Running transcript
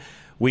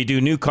We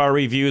do new car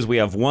reviews. We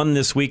have one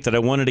this week that I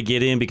wanted to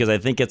get in because I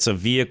think it's a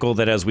vehicle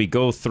that as we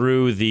go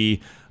through the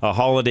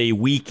holiday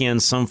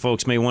weekend, some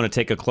folks may want to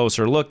take a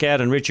closer look at.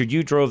 And Richard,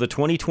 you drove the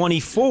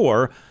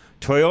 2024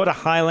 Toyota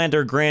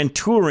Highlander Grand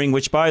Touring,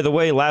 which, by the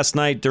way, last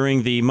night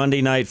during the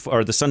Monday night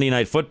or the Sunday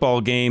night football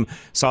game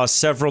saw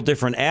several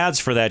different ads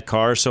for that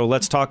car. So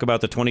let's talk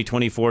about the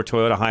 2024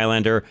 Toyota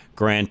Highlander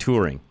Grand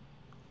Touring.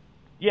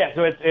 Yeah,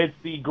 so it's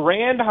the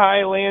Grand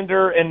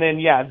Highlander, and then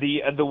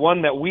the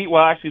one that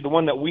the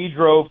one that we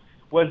drove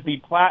was the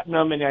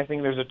Platinum, and I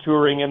think there's a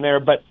Touring in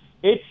there, but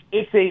it's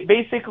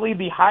basically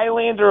the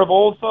Highlander of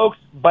old folks,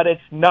 but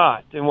it's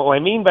not. And what I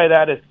mean by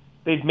that is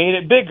they've made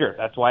it bigger.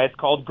 That's why it's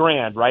called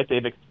Grand, right?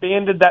 They've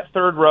expanded that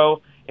third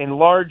row,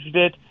 enlarged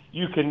it.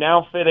 You can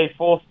now fit a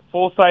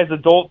full-size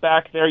adult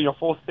back there,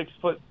 full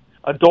 6-foot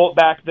adult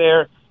back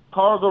there.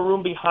 Cargo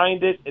room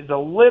behind it is a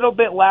little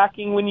bit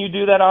lacking when you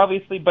do that,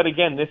 obviously. But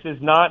again, this is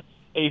not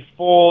a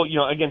full,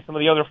 again, some of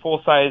the other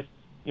full-size,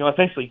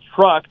 essentially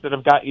trucks that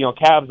have got,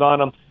 cabs on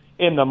them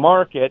in the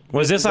market.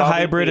 Was this a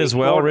hybrid as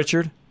well,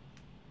 Richard?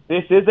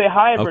 This is a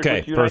hybrid,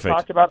 okay, which you perfect. and I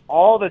talk about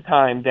all the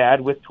time,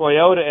 Dad, with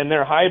Toyota and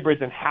their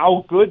hybrids and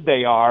how good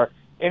they are.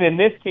 And in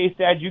this case,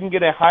 Dad, you can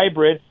get a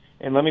hybrid,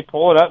 and let me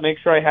pull it up, make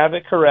sure I have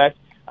it correct.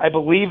 I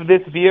believe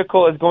this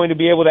vehicle is going to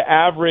be able to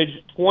average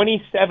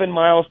 27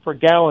 miles per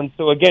gallon.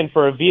 So, again,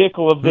 for a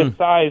vehicle of this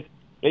size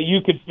that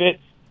you could fit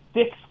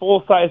 6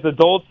 full-size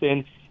adults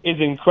in is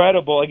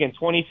incredible. Again,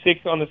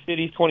 26 on the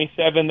city,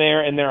 27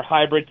 there, and their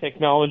hybrid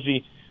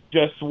technology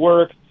just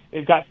works.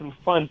 They've got some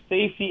fun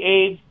safety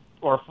aids,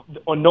 or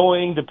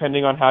annoying,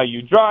 depending on how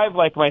you drive,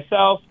 like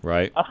myself.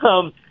 Right.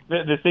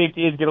 The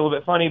safety aids get a little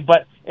bit funny.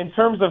 But in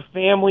terms of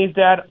families,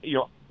 Dad,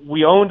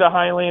 we owned a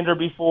Highlander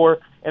before,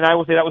 and I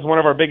would say that was one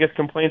of our biggest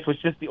complaints, was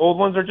just the old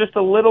ones are just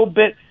a little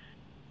bit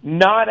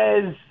not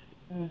as,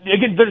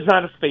 again, they're just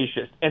not as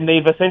spacious. And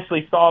they've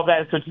essentially solved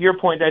that. So to your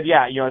point, Dad,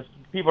 as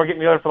people are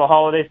getting together for the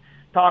holidays,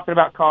 talking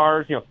about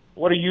cars,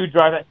 what are you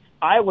driving?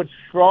 I would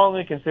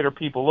strongly consider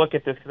people look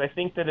at this because I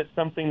think that it's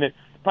something that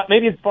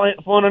maybe it's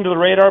flown under the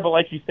radar, but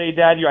like you say,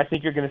 Dad, I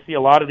think you're going to see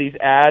a lot of these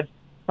ads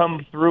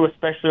come through,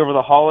 especially over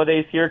the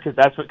holidays here, because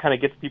that's what kind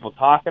of gets people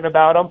talking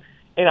about them.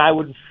 And I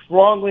would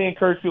strongly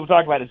encourage people to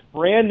talk about it. It's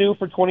brand new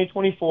for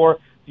 2024.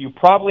 You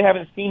probably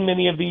haven't seen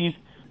many of these,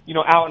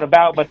 out and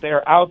about, but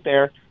they're out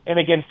there. And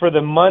again, for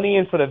the money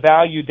and for the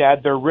value,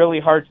 Dad, they're really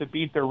hard to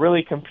beat. They're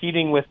really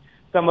competing with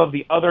some of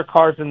the other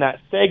cars in that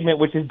segment,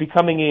 which is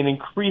becoming an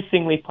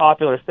increasingly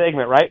popular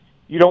segment, right?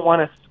 You don't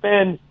want to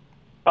spend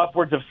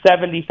upwards of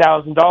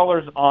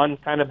 $70,000 on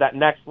kind of that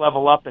next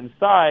level up in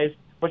size,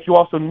 but you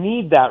also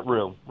need that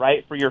room,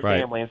 right, for your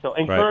family. And so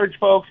encourage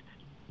folks,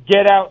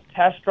 get out,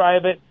 test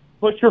drive it,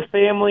 put your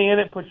family in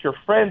it, put your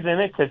friends in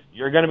it, because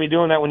you're going to be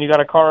doing that when you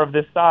got a car of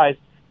this size.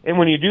 And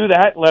when you do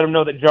that, let them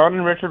know that John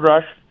and Richard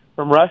Rush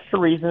from Rush to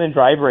Reason and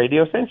Drive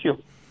Radio sent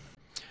you.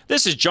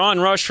 This is John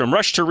Rush from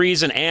Rush to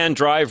Reason and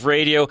Drive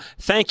Radio.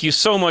 Thank you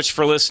so much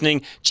for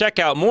listening. Check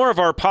out more of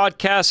our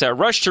podcasts at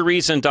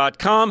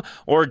rushtoreason.com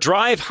or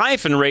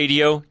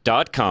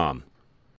drive-radio.com.